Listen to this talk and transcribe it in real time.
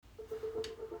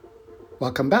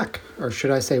Welcome back, or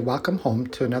should I say welcome home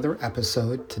to another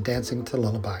episode to Dancing to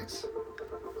Lullabies.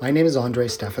 My name is Andre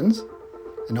Steffens,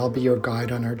 and I'll be your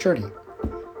guide on our journey.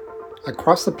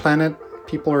 Across the planet,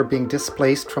 people are being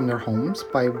displaced from their homes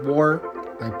by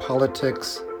war, by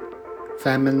politics,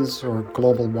 famines, or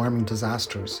global warming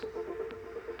disasters.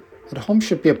 But home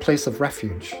should be a place of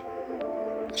refuge,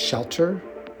 a shelter,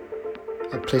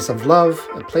 a place of love,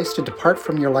 a place to depart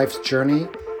from your life's journey,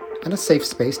 and a safe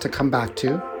space to come back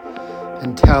to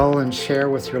and tell and share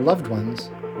with your loved ones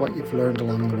what you've learned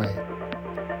along the way.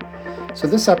 So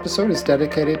this episode is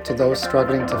dedicated to those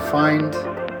struggling to find,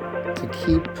 to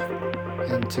keep,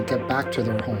 and to get back to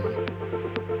their home.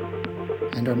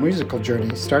 And our musical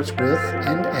journey starts with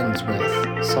and ends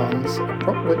with songs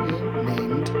appropriately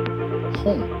named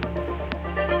Home.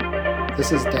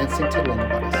 This is Dancing to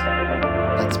Lullabies.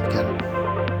 Let's begin.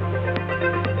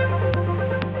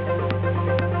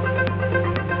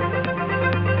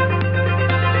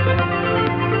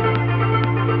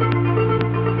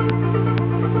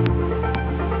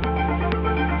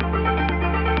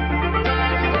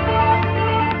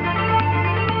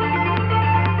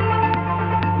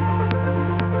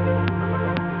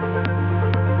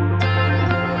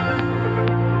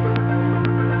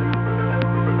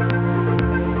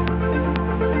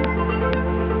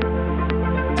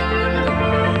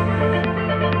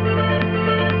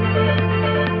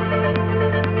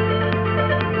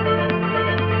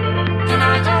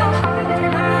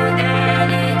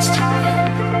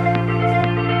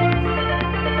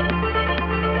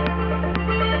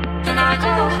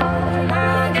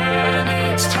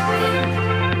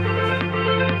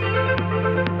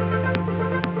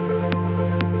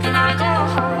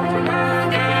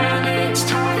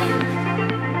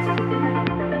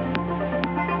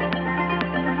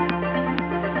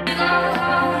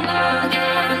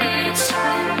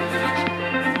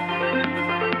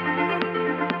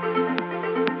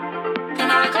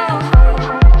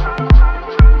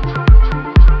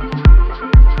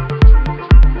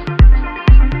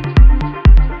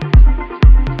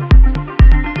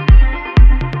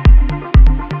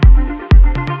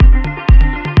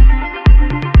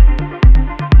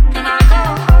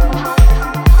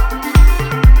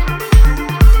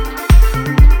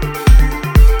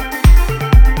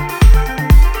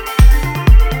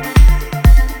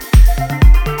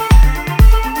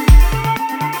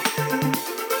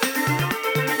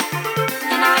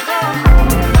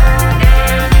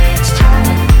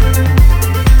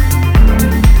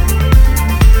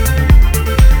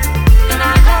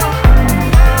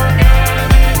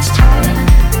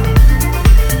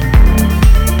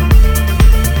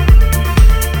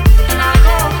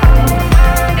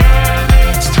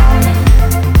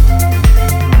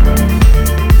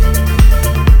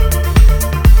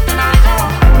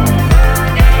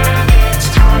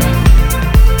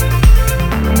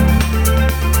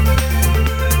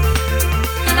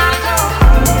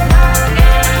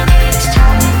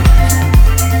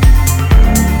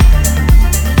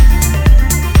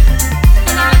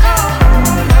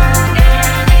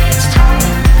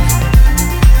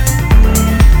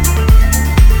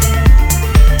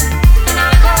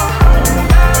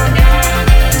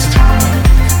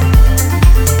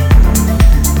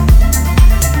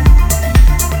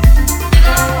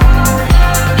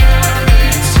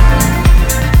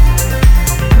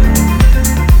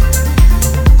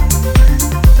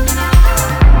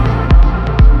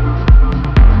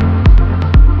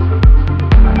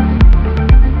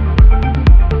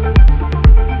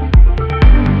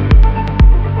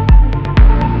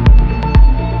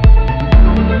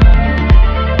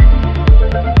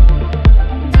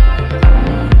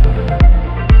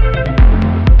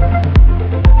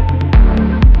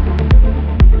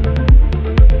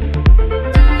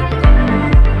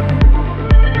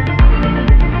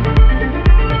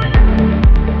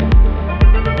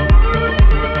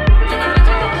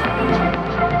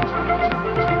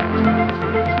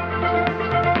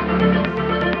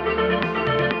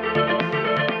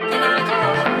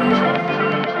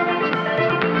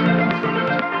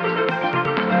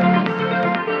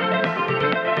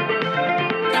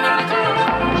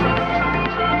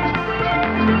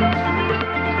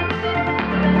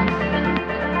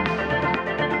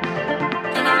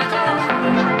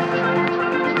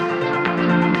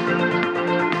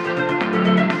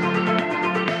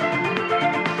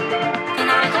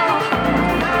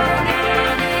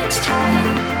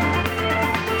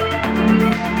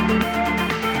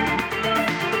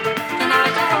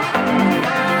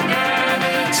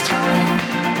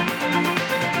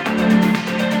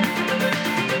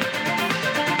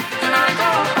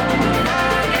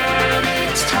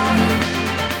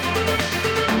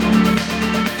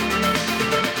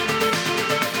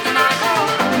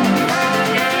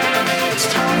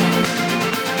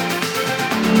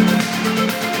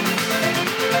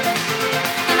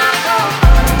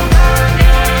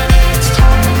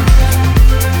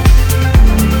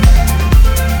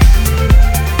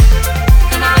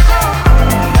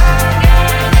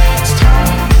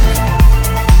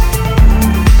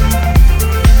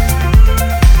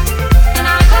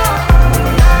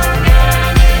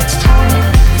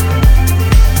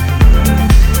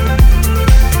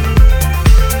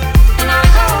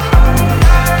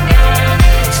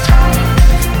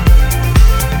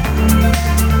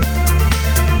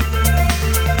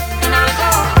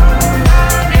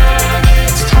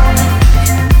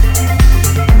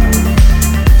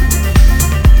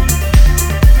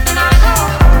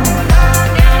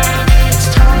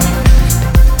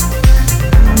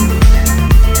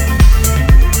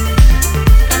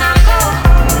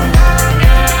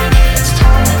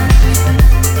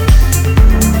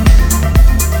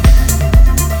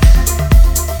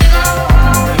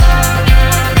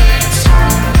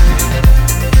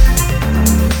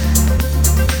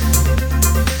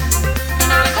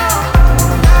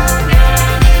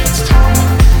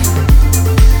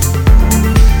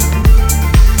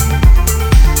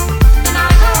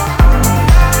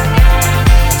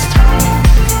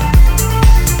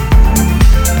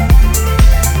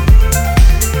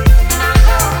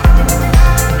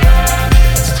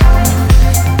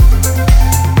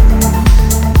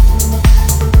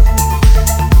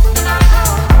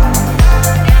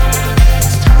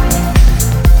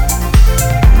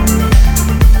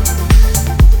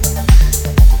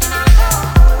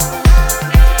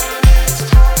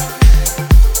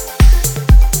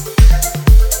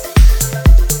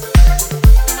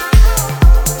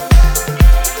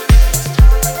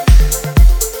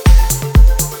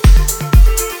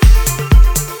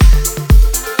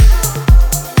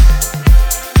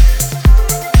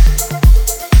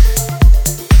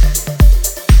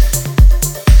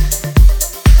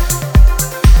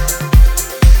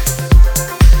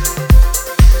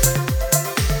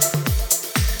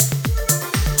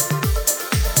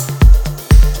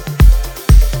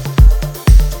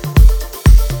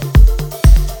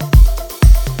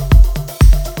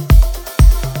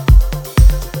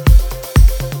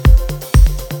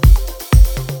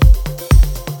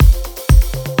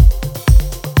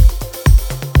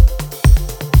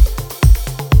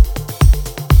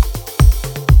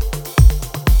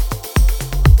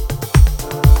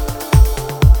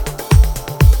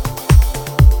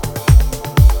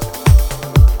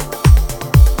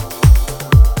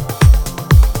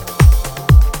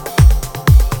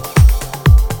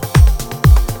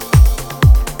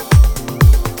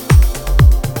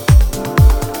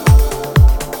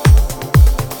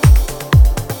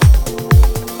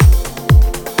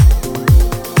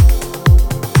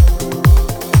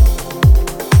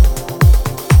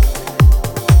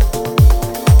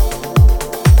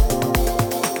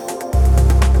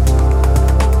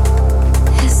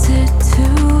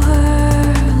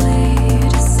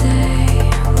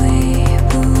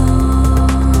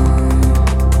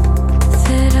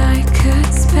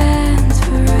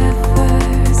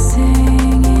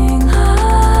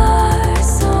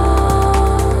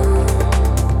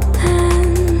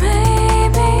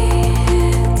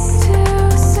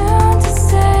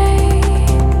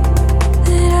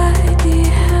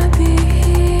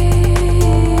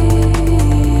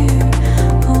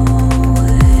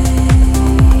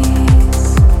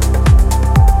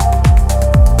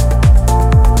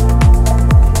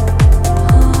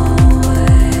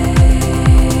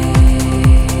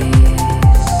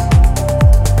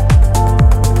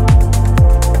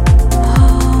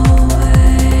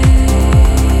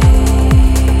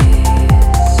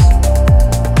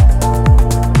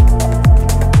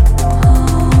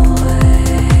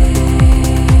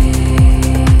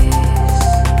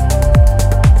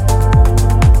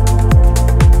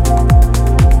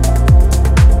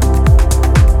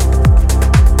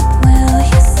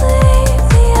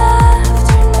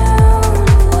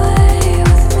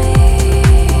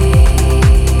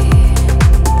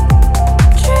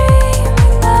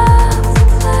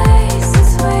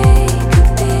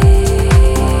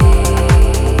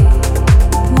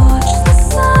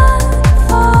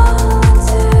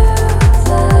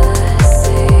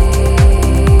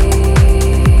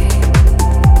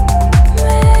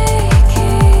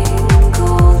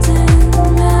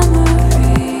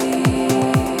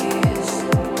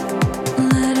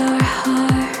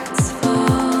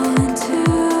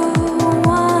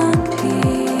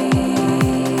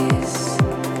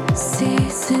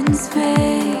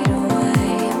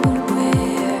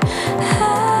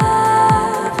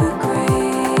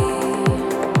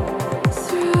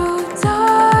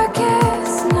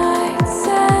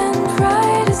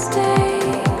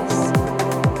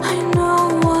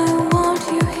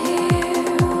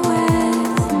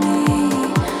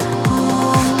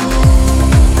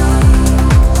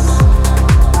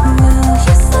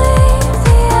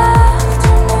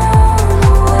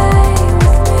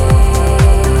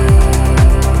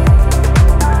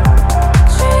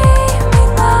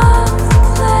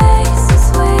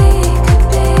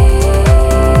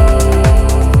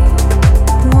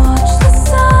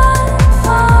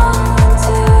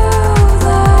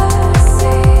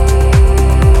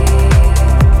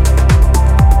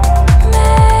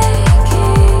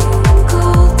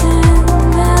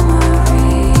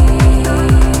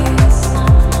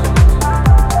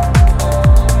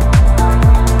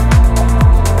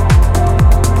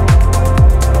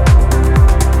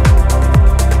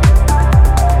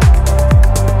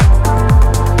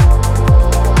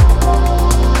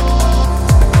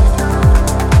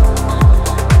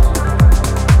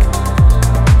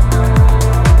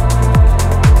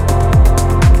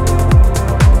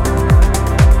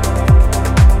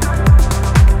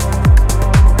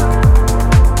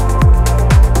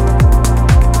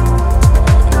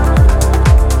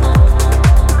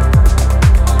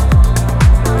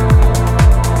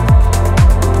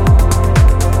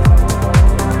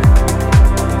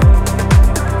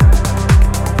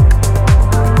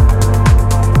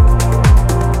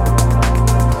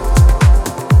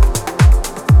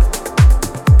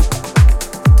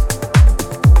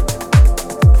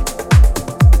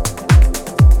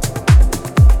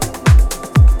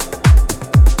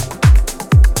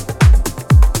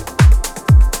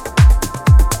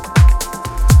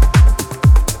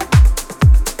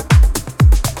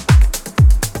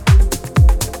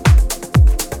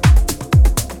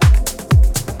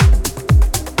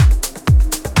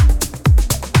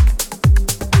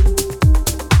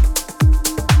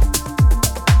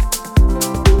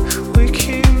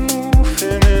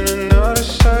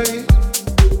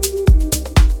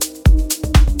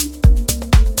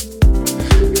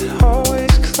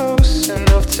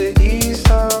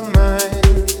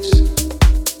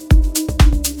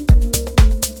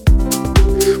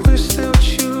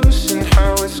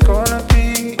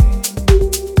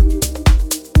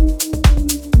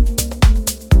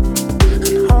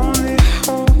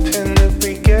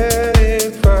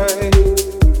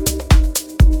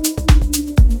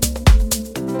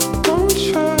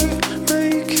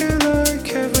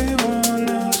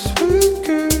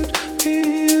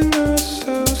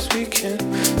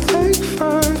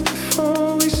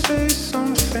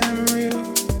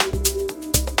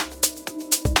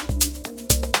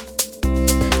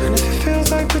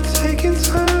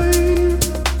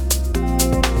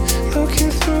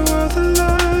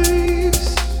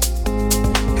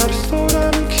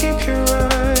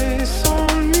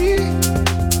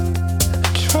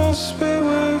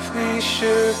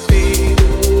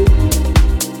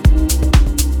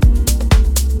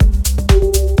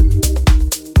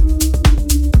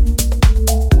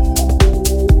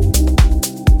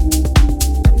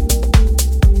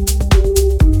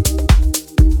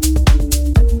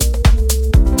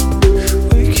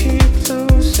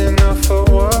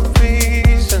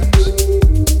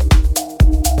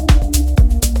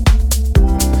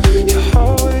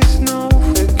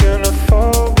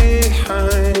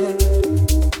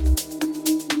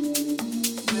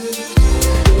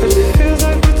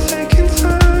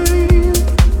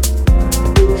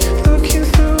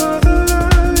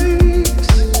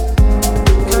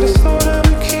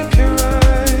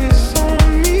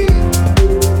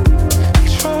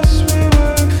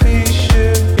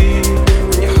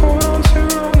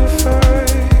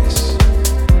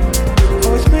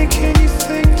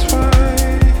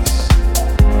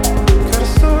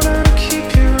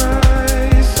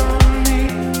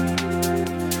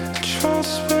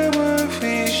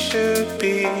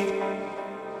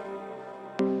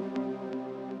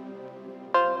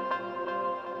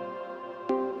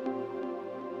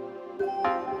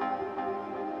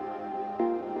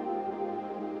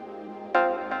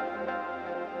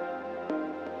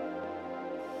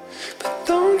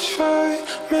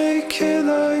 make it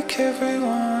like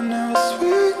everyone else.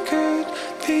 We're good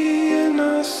being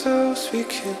ourselves. We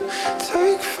can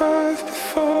take 5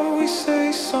 before we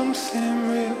say something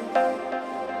real.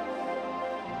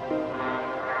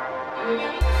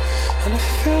 And it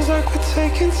feels like we're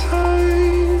taking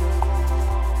time,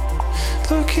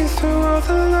 looking through all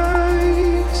the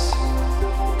lights.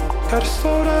 Gotta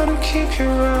slow down and keep your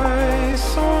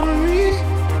eyes on me.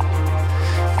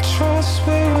 Trust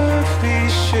we're where we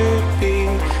should be.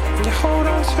 When you hold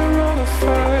on to roller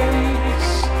fights,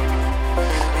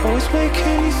 always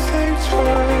making you think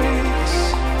twice.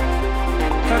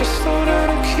 Gotta slow down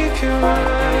and keep your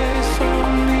eyes on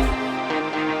me.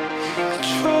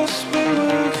 Trust we're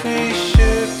where we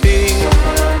should be.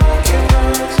 Someone I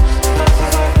recognize, not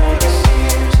as I know it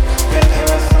seems. Been here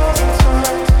 1,000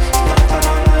 times, not that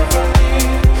I'll never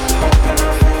leave. Hoping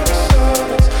I feel the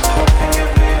silence, hoping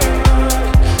you'll be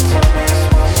around. Tell me it's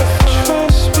worth the fight.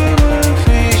 Trust me where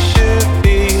we should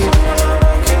be. Someone I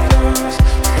recognize,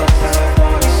 not as I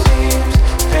know it seems.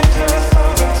 Been here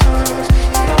 1,000 times,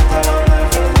 not that I'll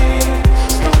never leave.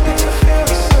 Stop me to feel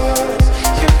the silence,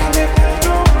 you can depend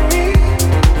on me.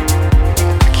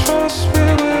 Trust me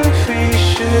where we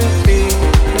should be.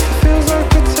 And if it feels like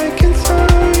we're taking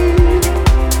time,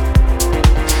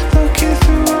 looking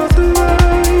through all the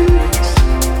lights,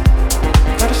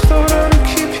 gotta slow down and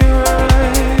keep your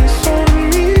eyes on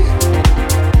me.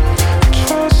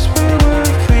 Trust me where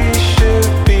we should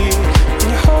be. When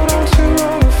you hold on to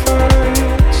all the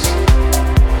fights,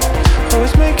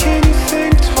 always making you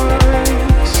think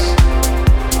twice.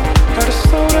 Gotta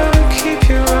slow down and keep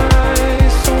your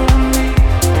eyes on me.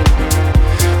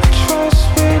 Trust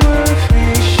me where we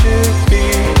should be.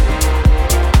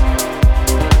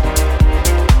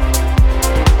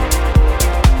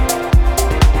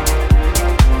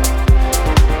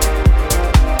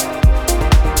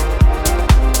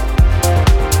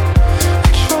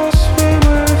 Trust me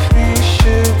where we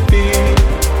should be.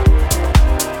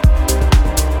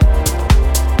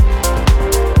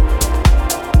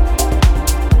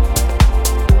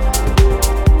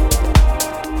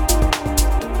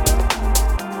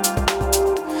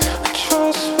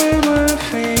 Trust me where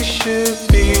we should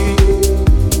be.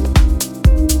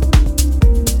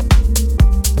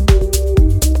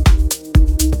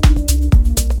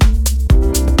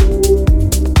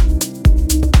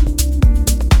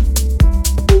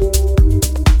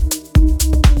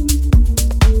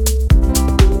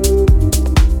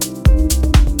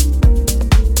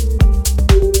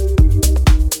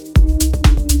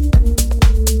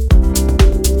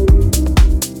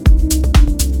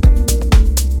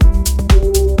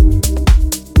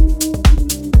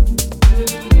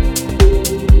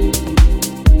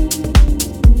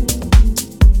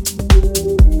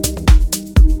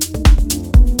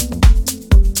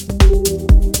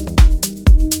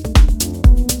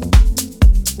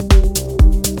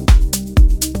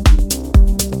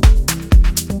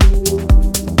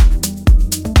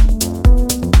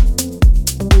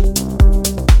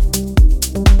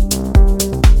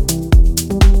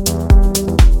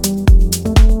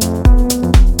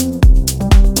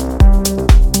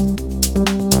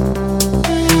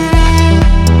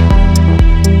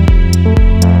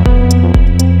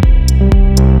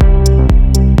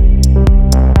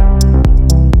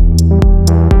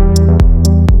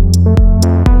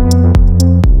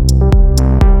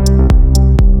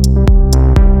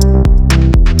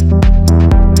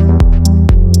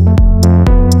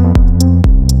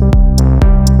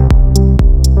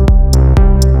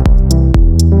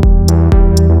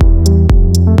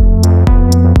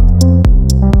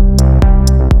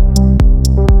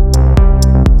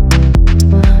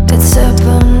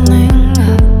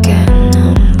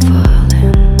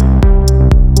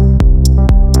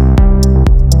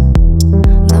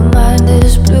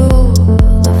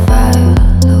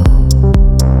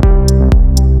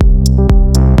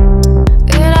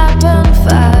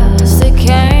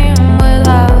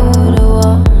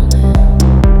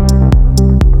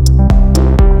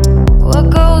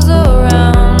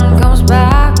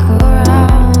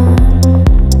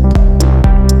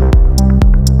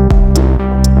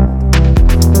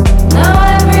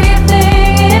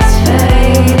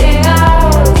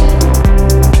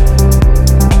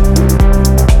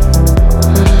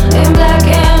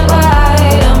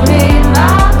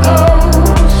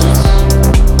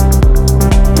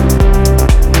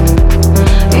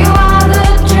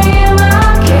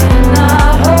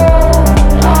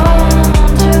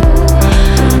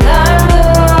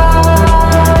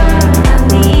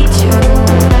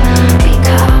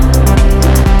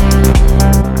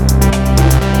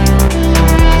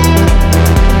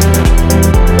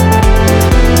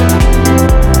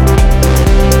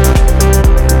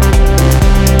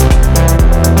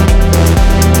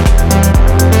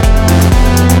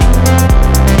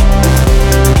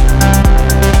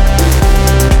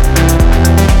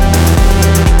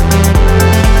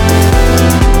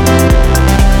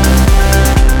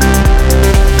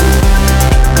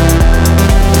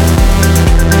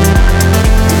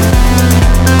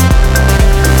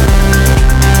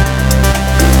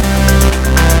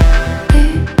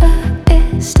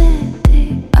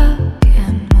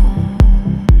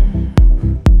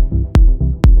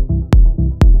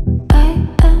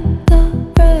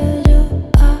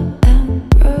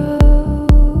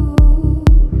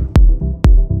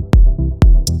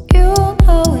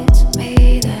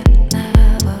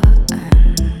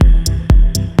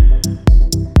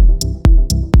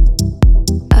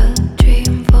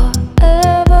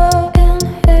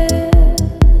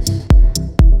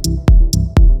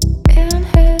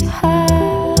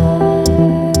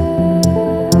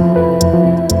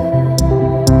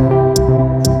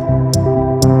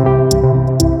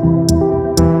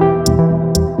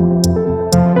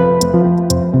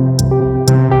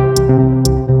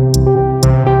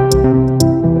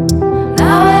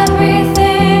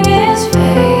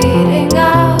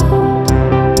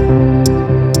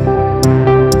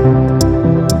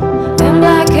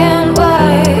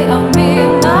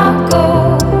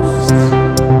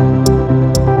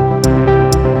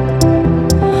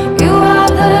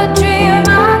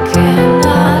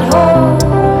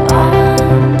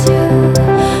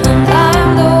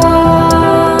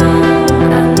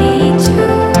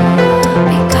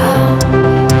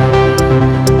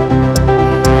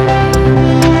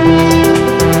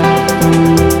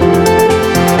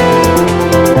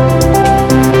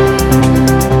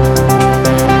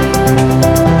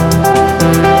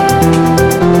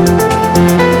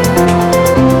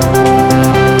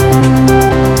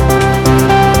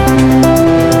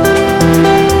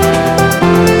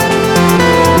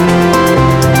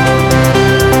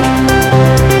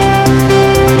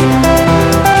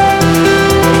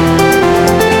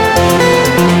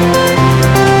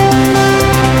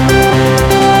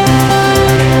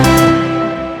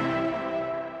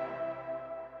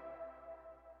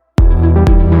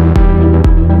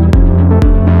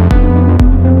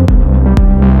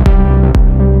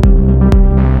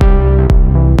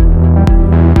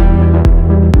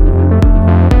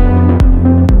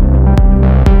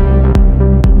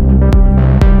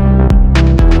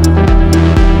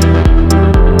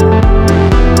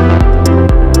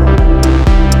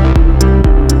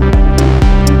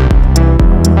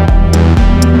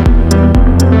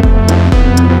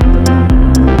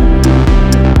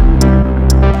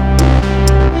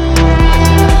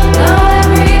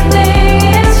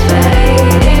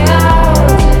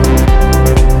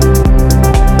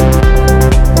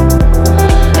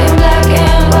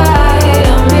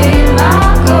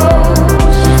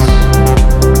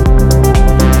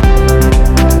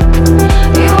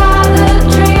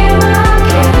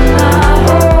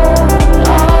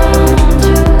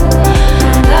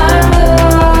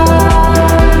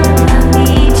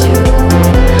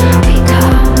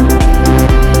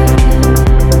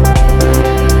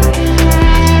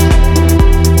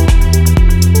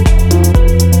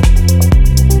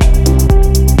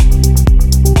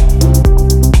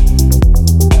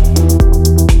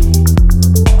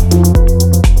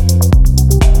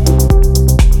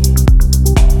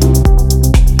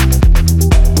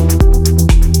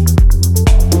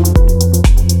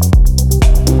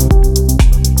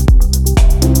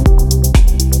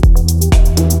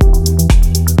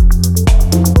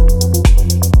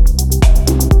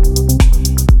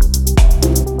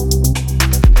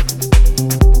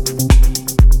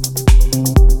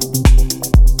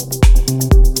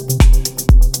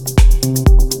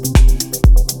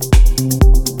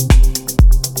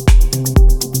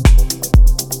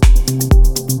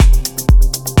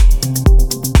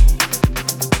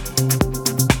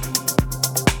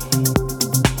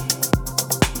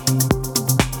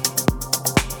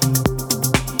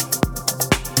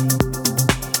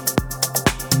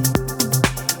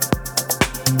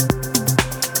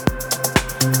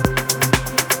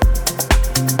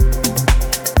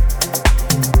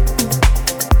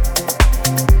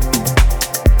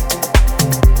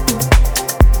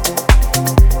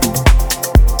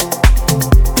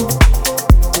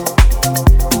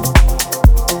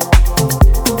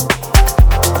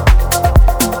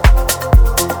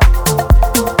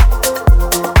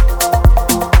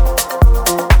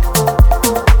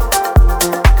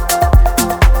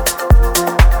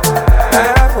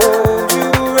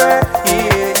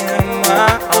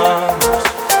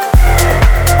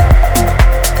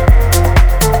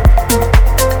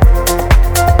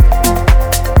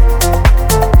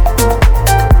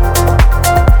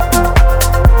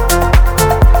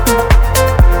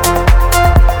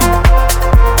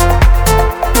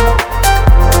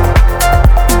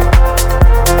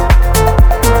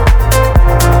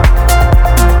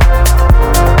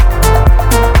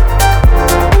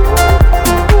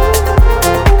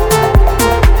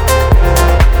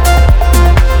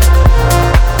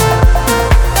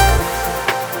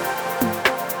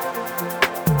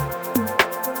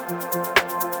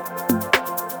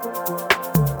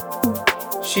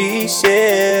 she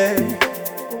said,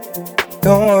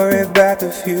 don't worry about the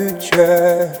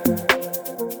future,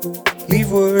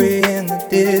 leave worry in the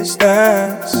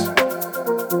distance,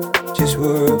 just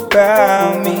worry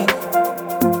about me.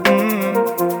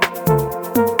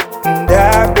 And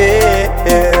I bet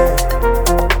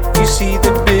you see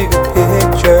the bigger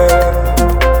picture.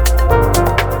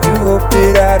 You hope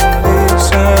that I don't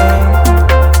listen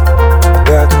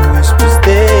about the whispers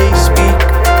they speak.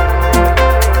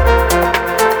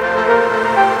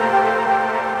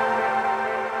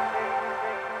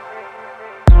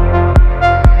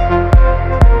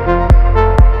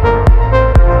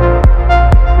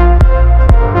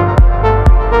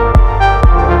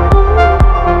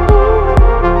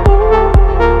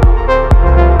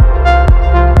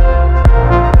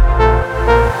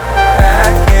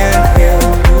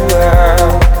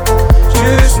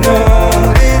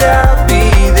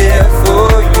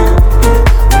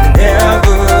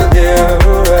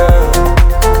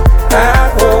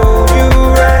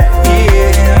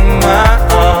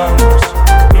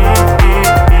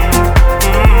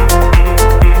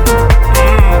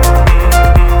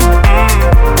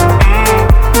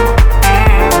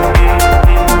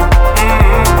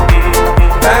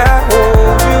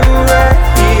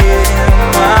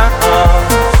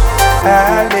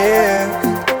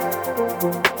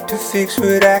 Fix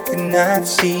what I could not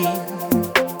see,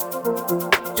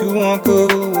 to uncle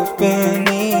who was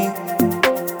beneath,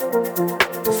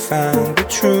 to find the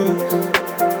truth.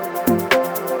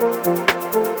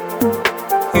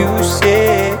 You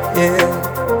said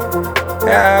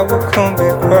I would come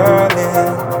back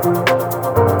crawling,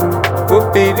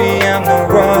 but baby I'm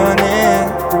not running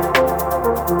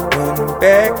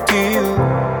back to you.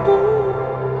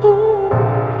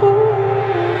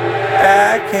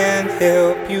 I can't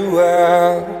help you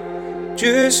out,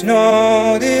 just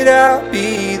know that I'll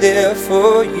be there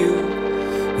for you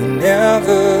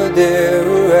whenever they're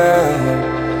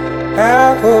around.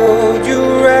 I'll hold you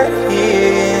right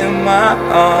here in my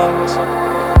arms.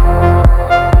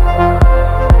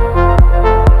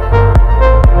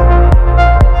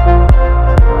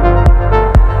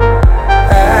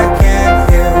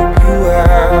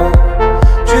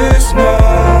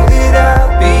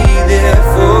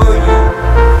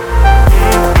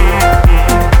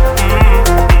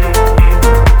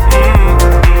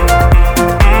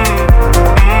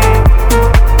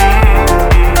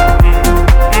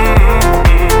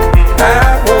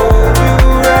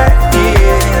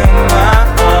 My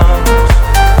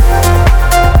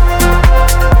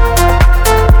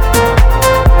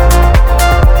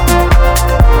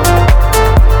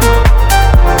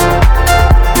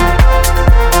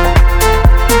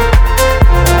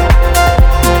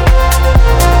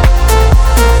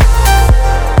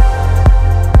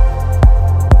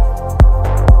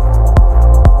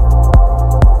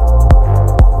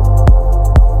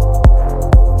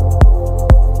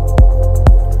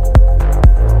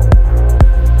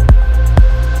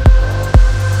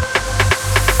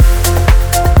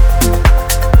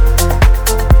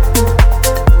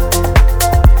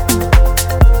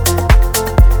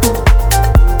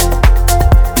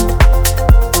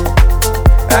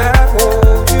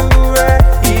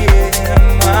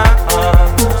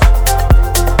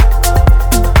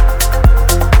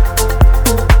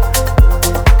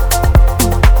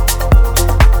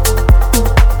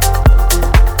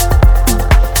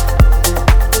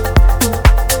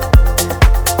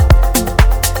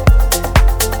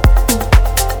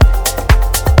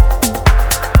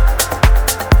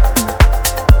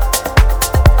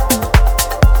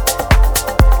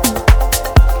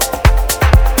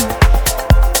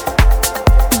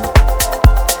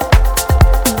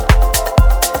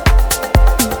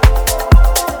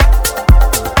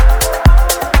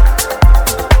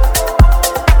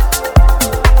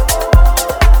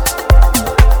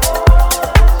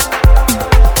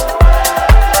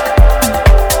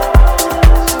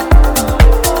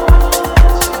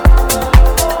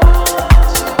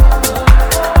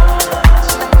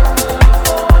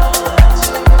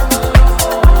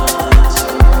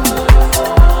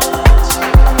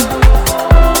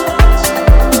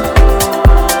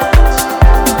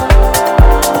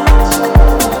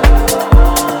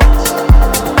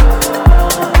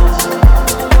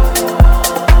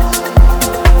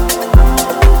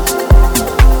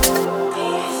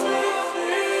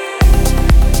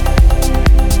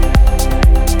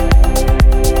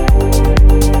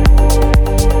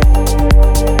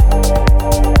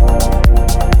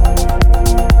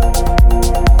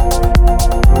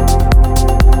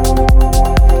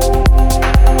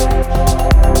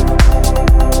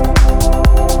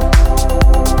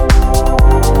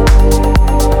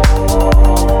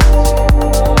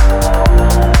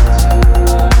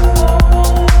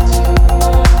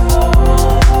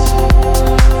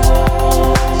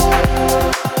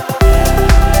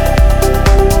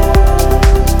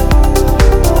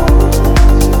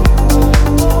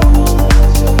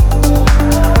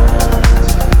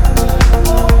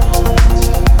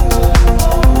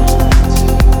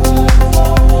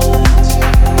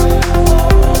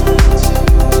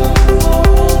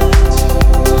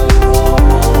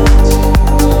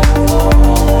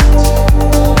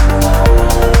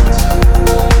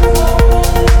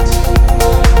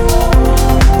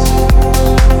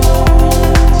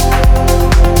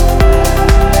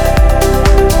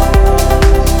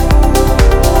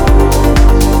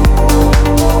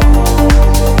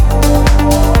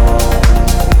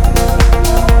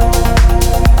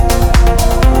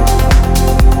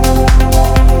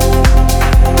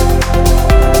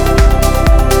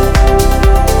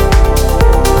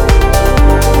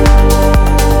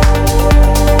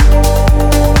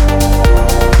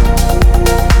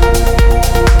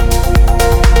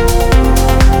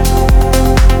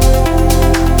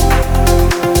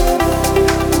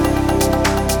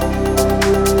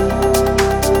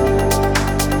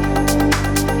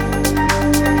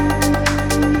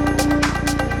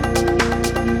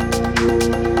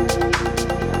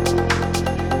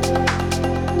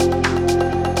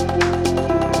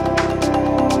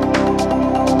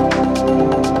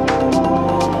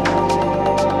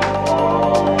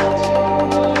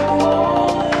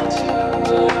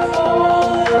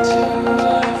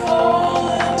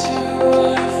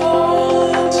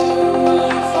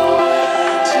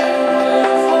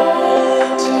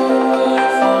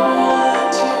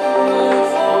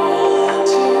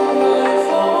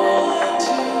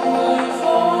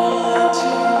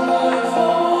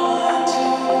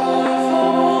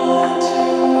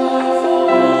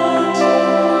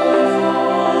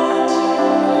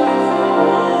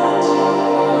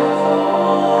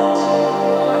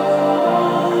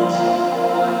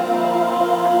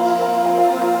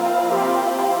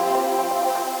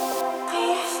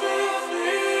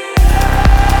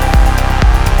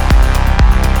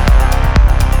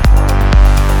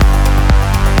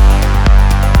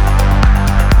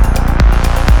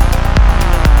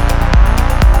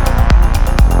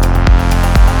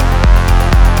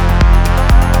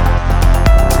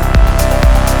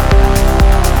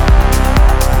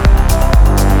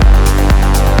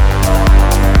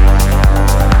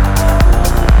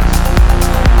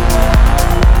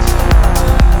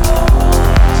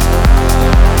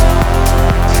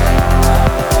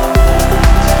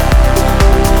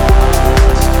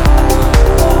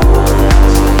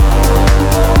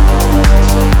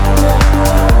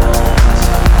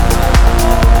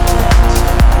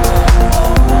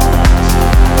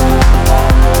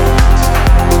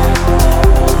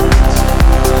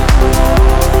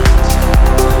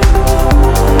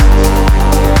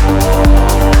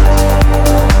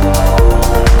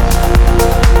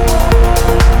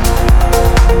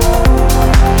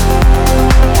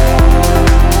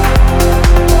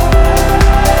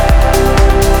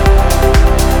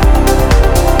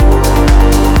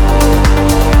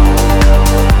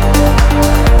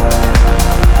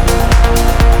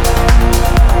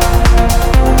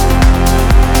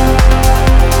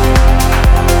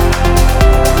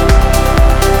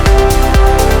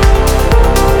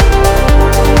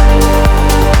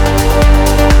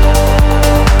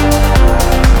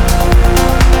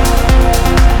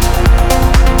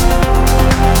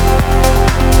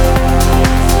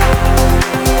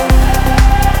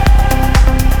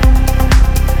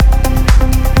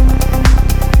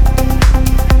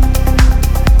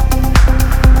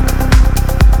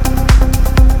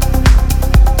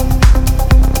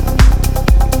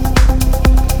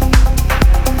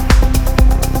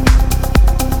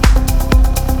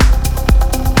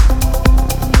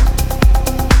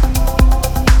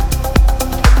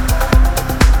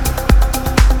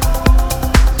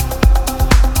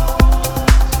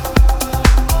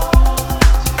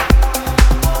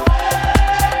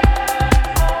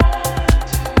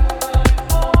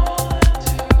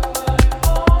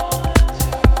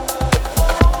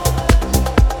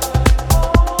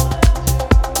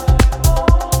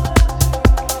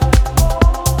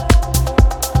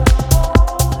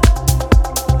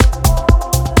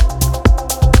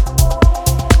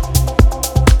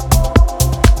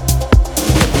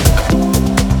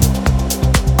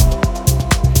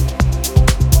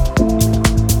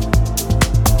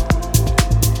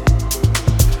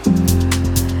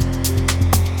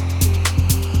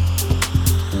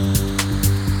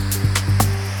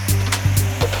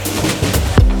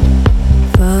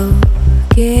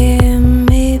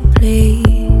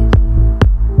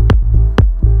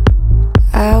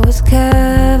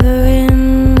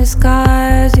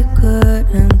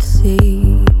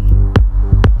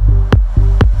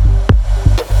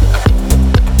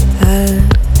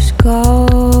Hush,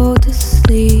 go to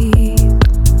sleep.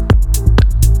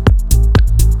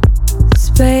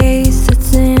 Space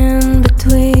that's in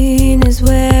between is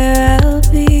where I'll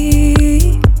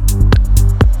be.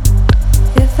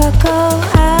 If I go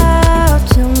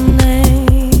out your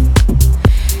name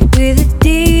with a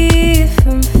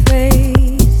different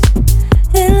phrase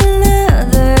in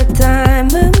another time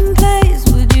and place,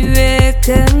 would you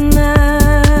recognize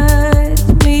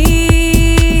me?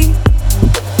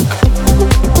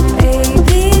 Maybe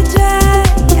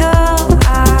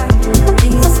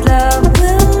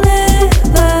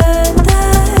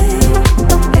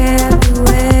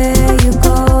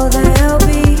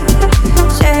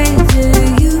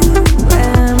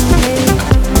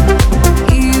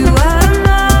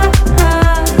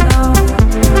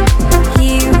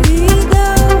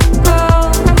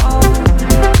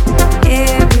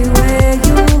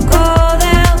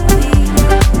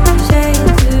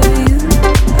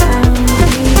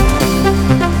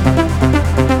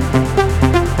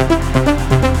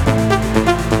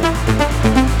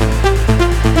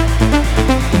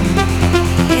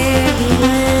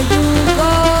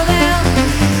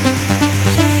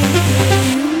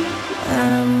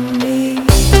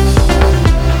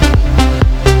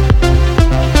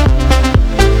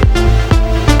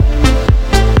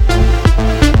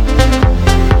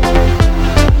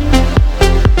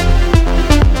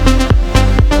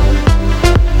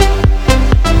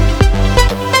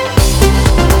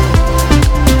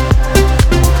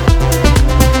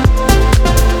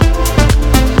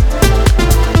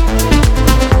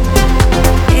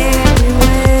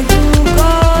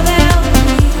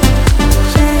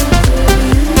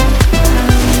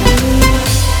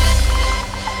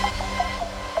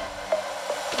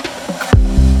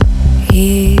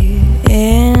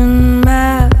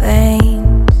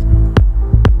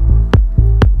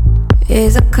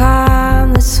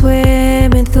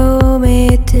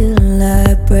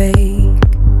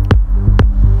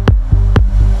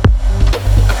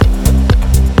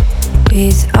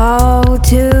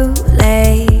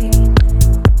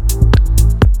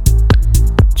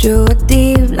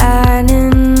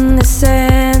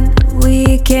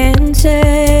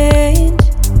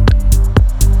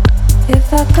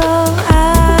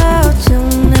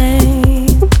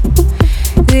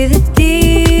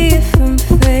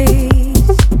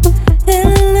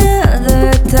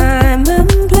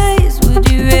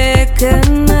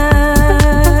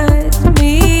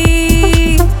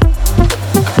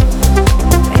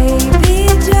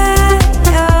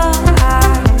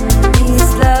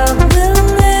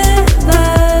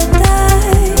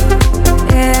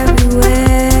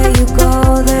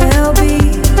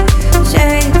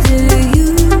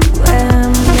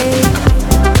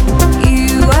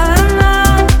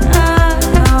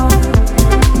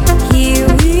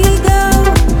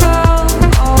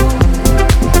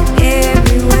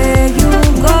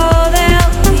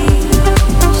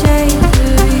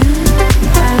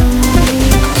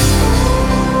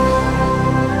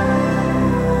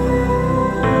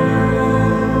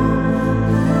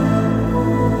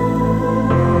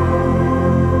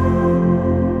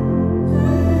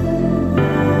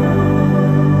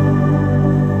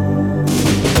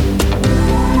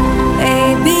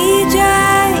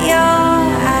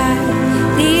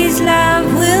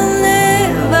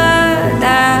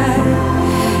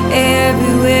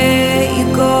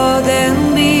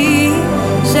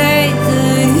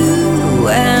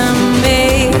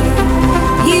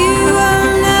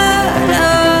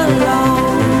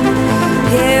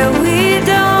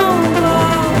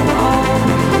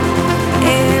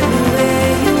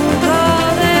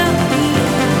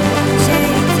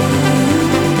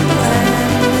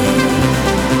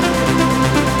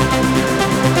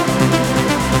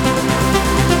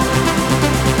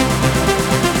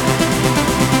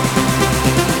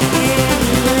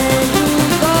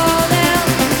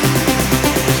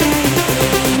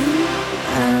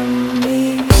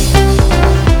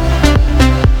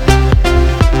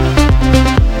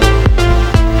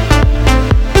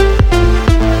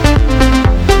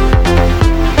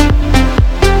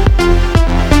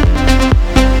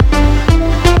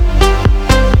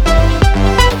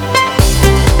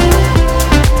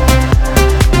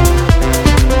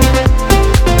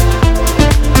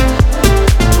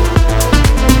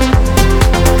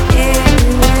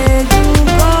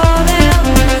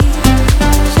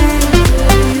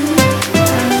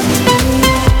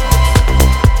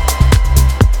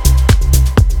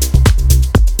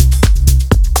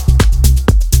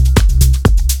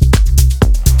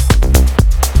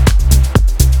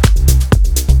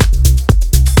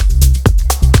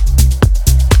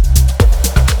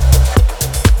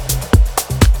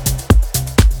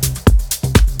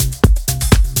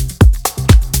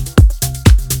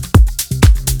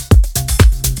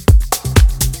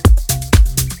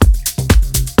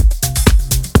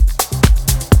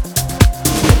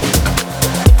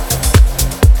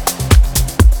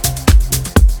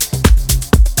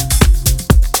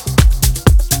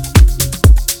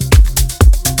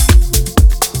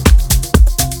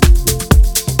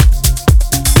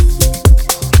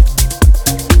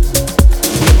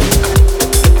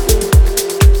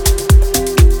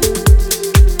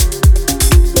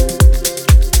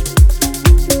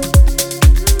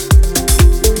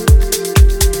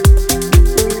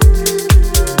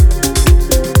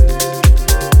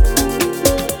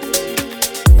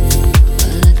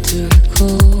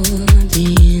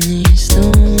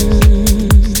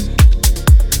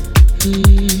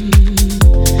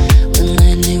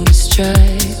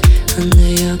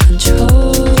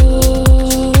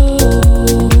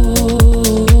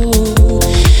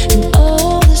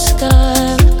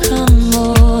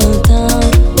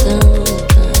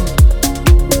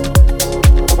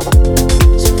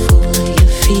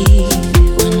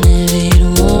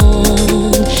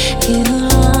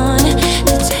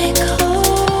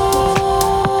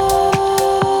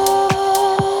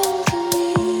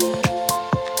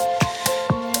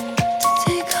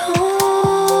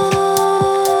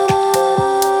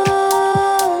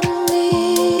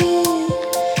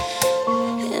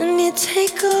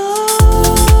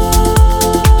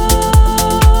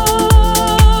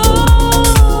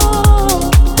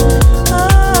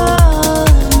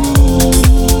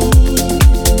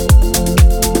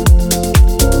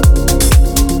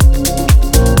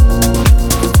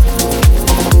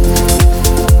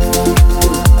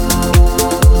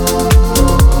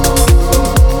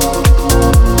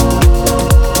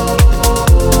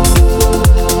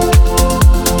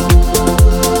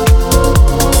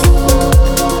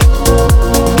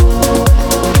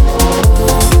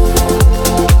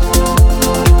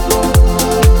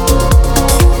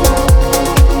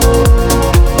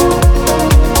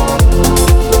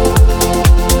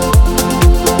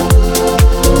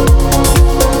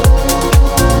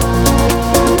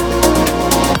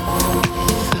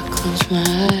my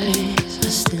eyes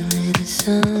are still in the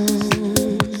sound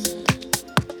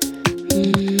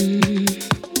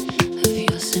of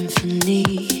your symphony,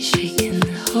 shaking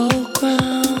the whole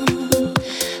ground.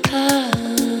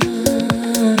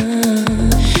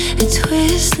 It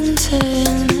twists and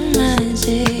turns the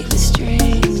magic, the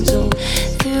strings all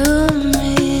through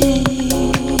me,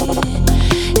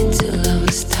 until I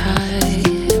was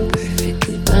tied and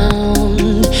perfectly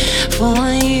bound for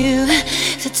you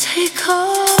to take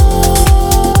hold.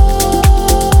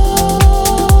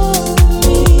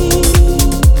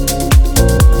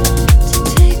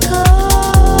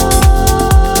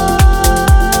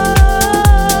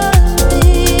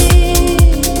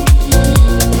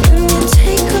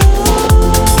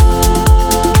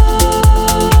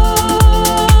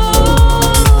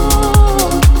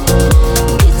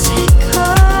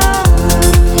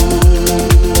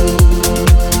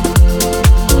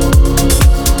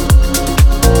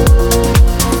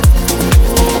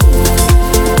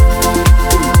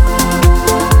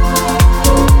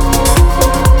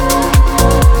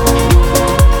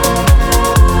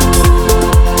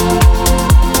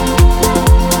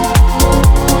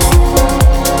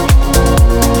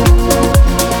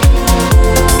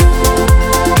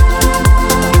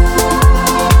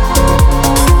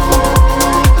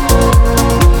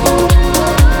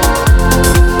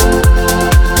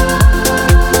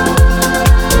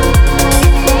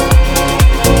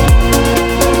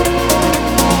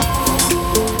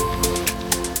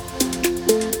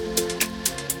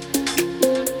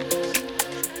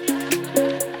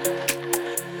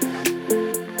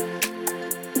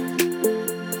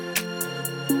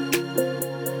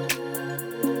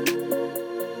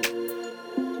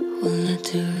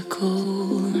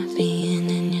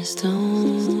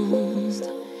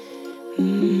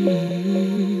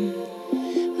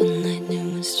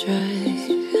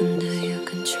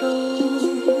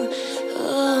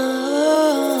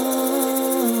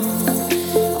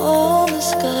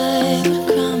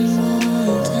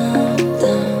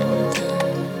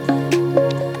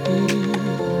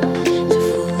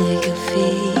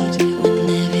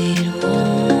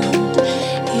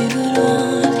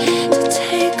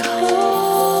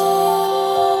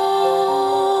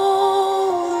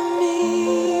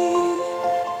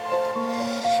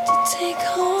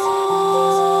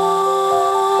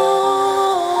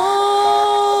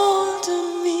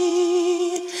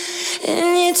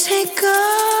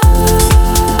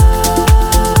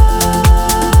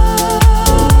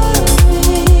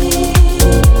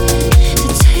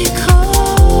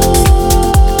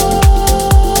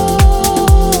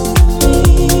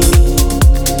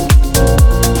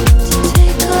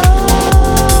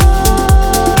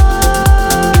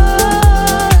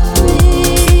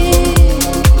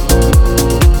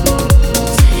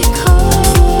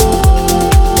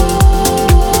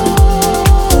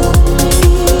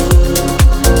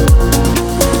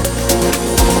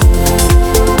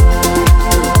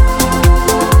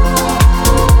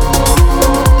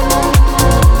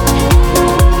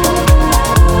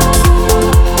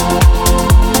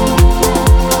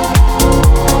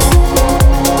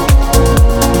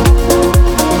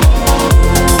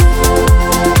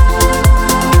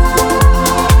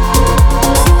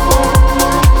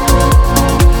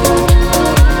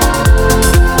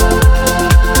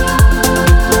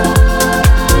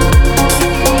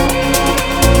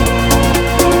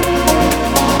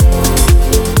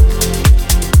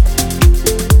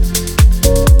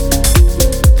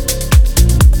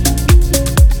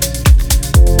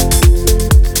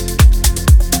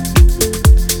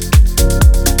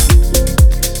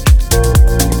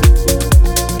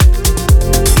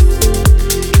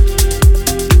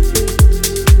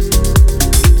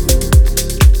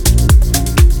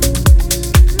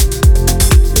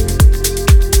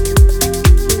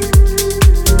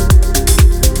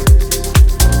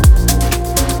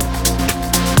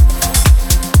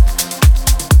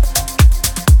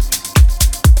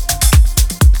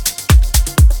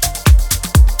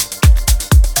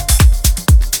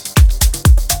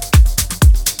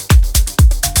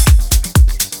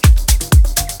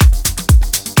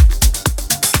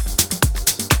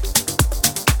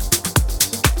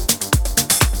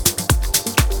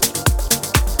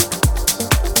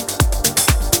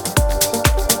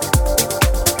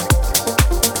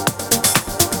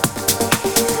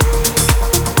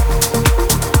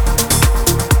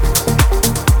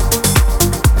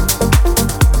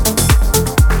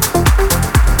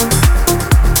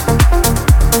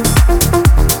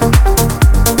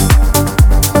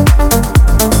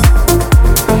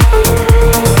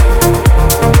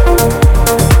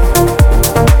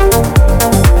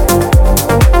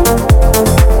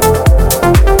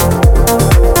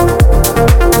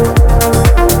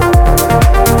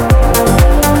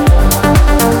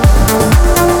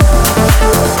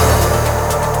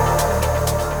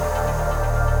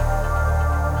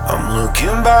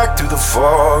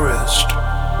 forest,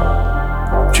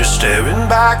 just staring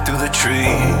back through the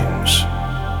trees.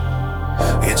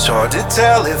 It's hard to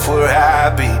tell if we're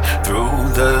happy through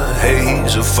the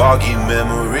haze of foggy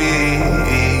memories.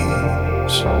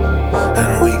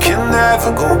 And we can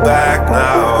never go back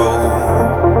now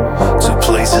to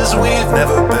places we've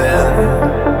never been.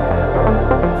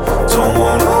 Don't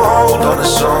wanna hold on to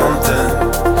something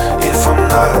if I'm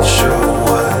not sure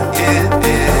what it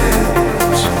is.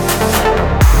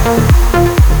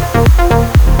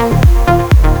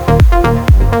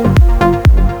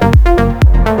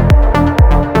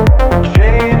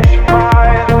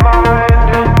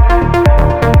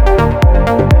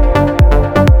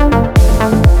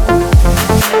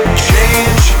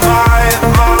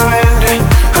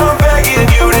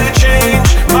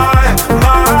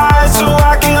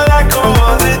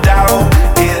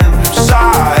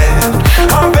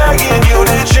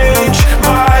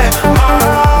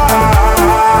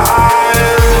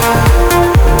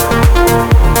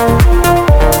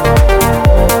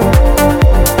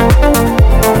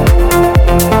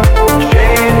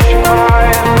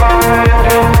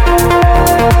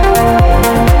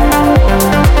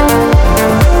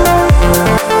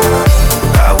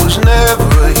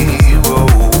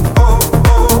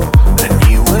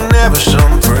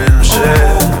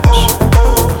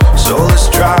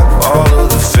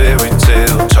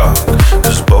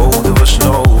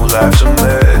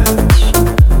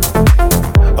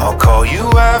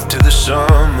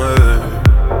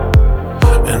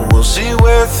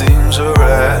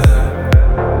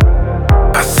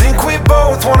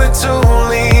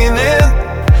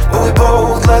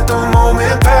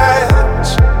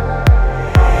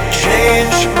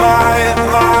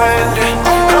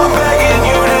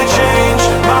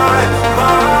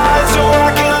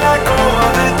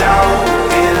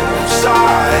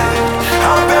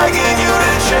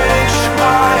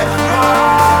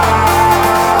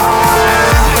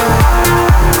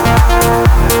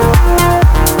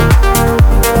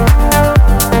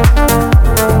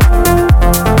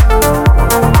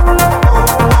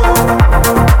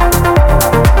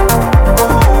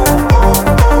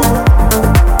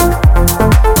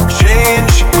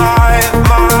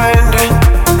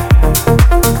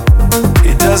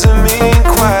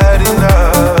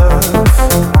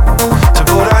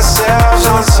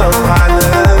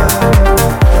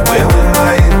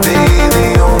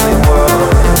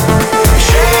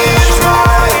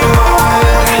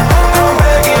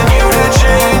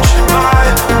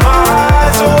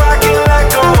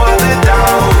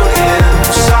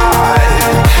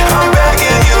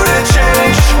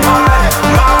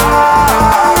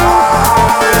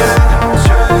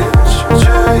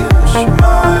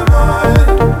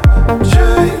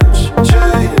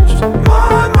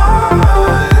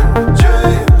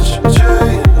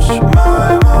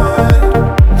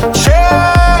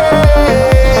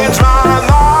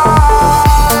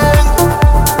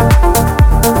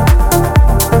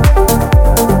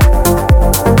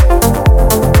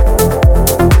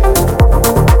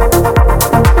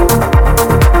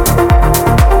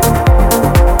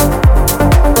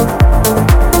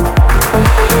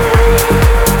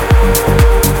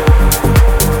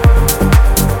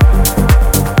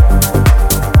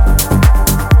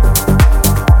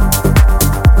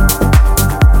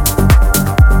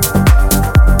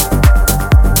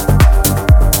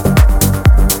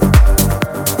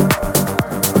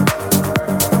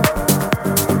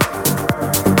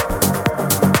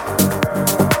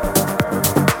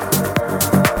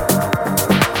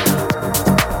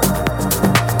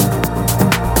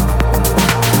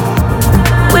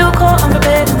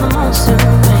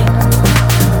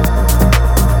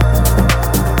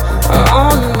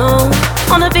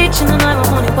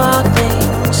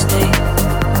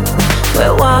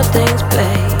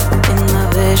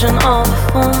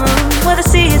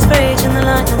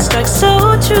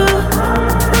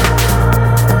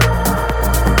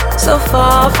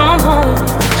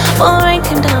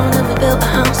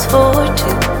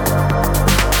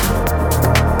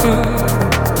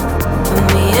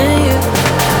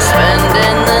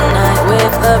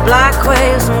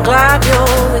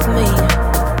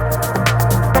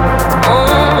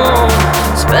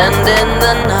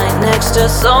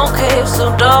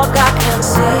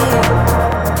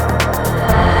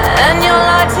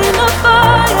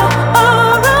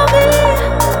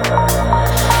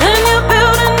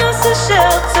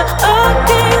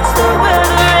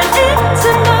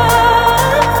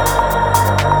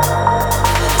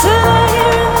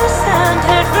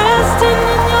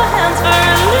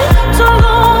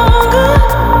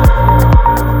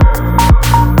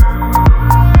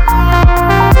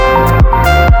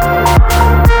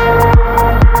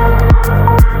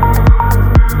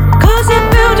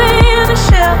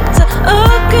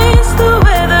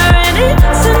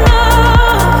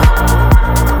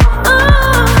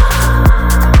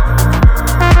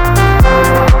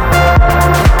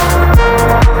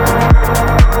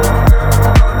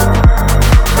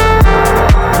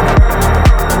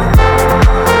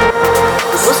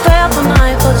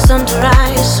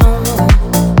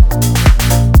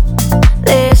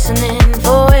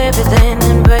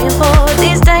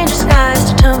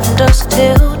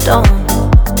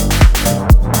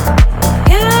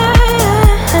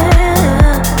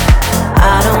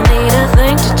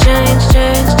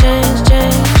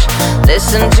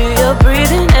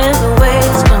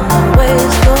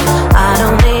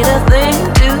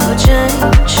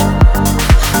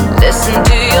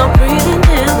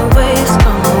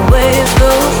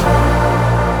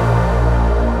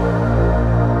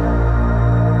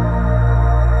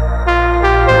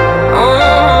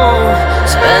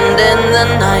 Spending the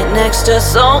night next to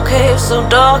soul caves so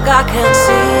dark I can't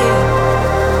see.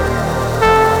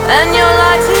 And you're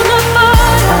lighting a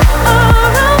fire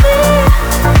around me.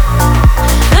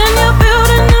 And you're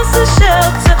building us a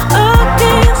shelter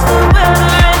against the weather.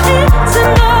 And it's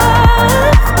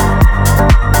enough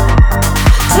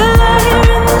to lie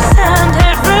here in the sand,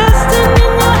 head resting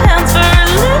in your hands for a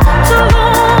little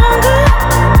longer.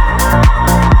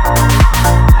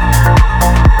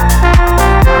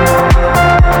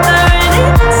 And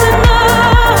it's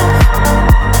enough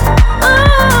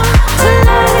to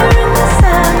lie here in the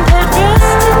sand, head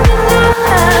resting in your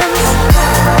hands.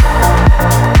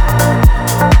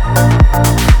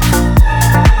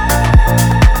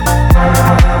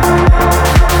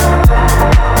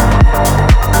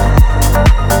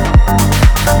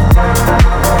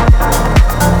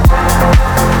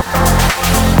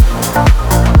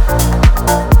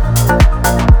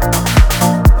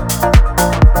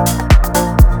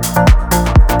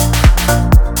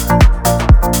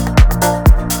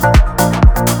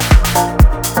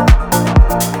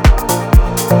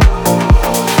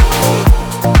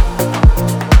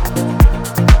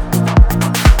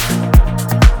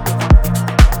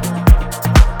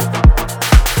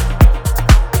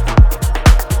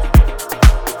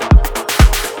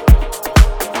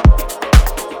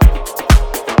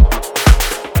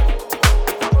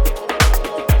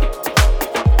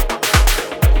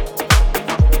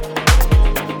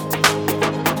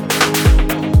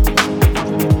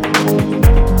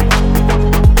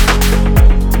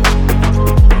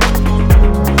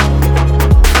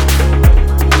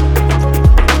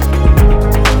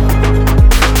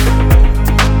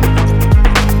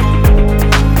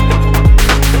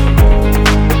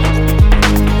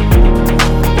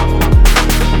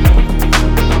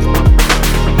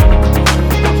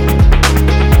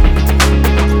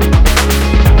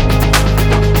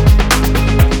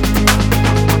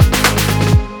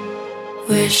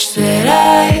 Wish that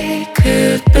I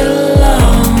could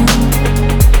belong.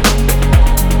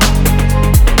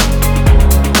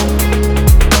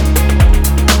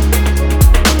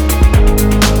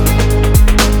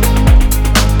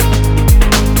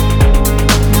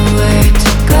 Nowhere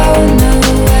to go,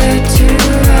 nowhere to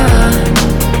run.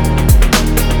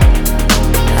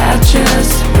 I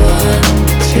just want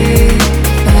to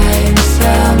find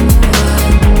someone.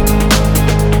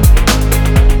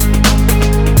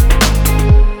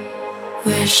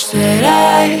 Wish that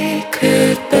I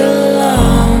could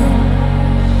belong.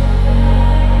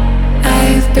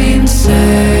 I've been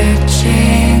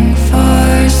searching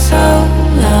for so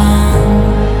long.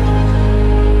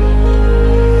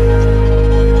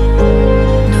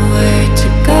 Nowhere to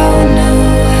go,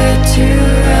 nowhere to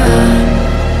run.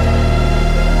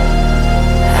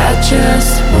 I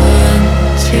just want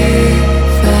to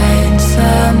find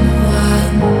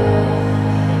someone.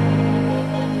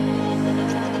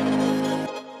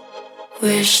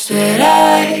 Wish that I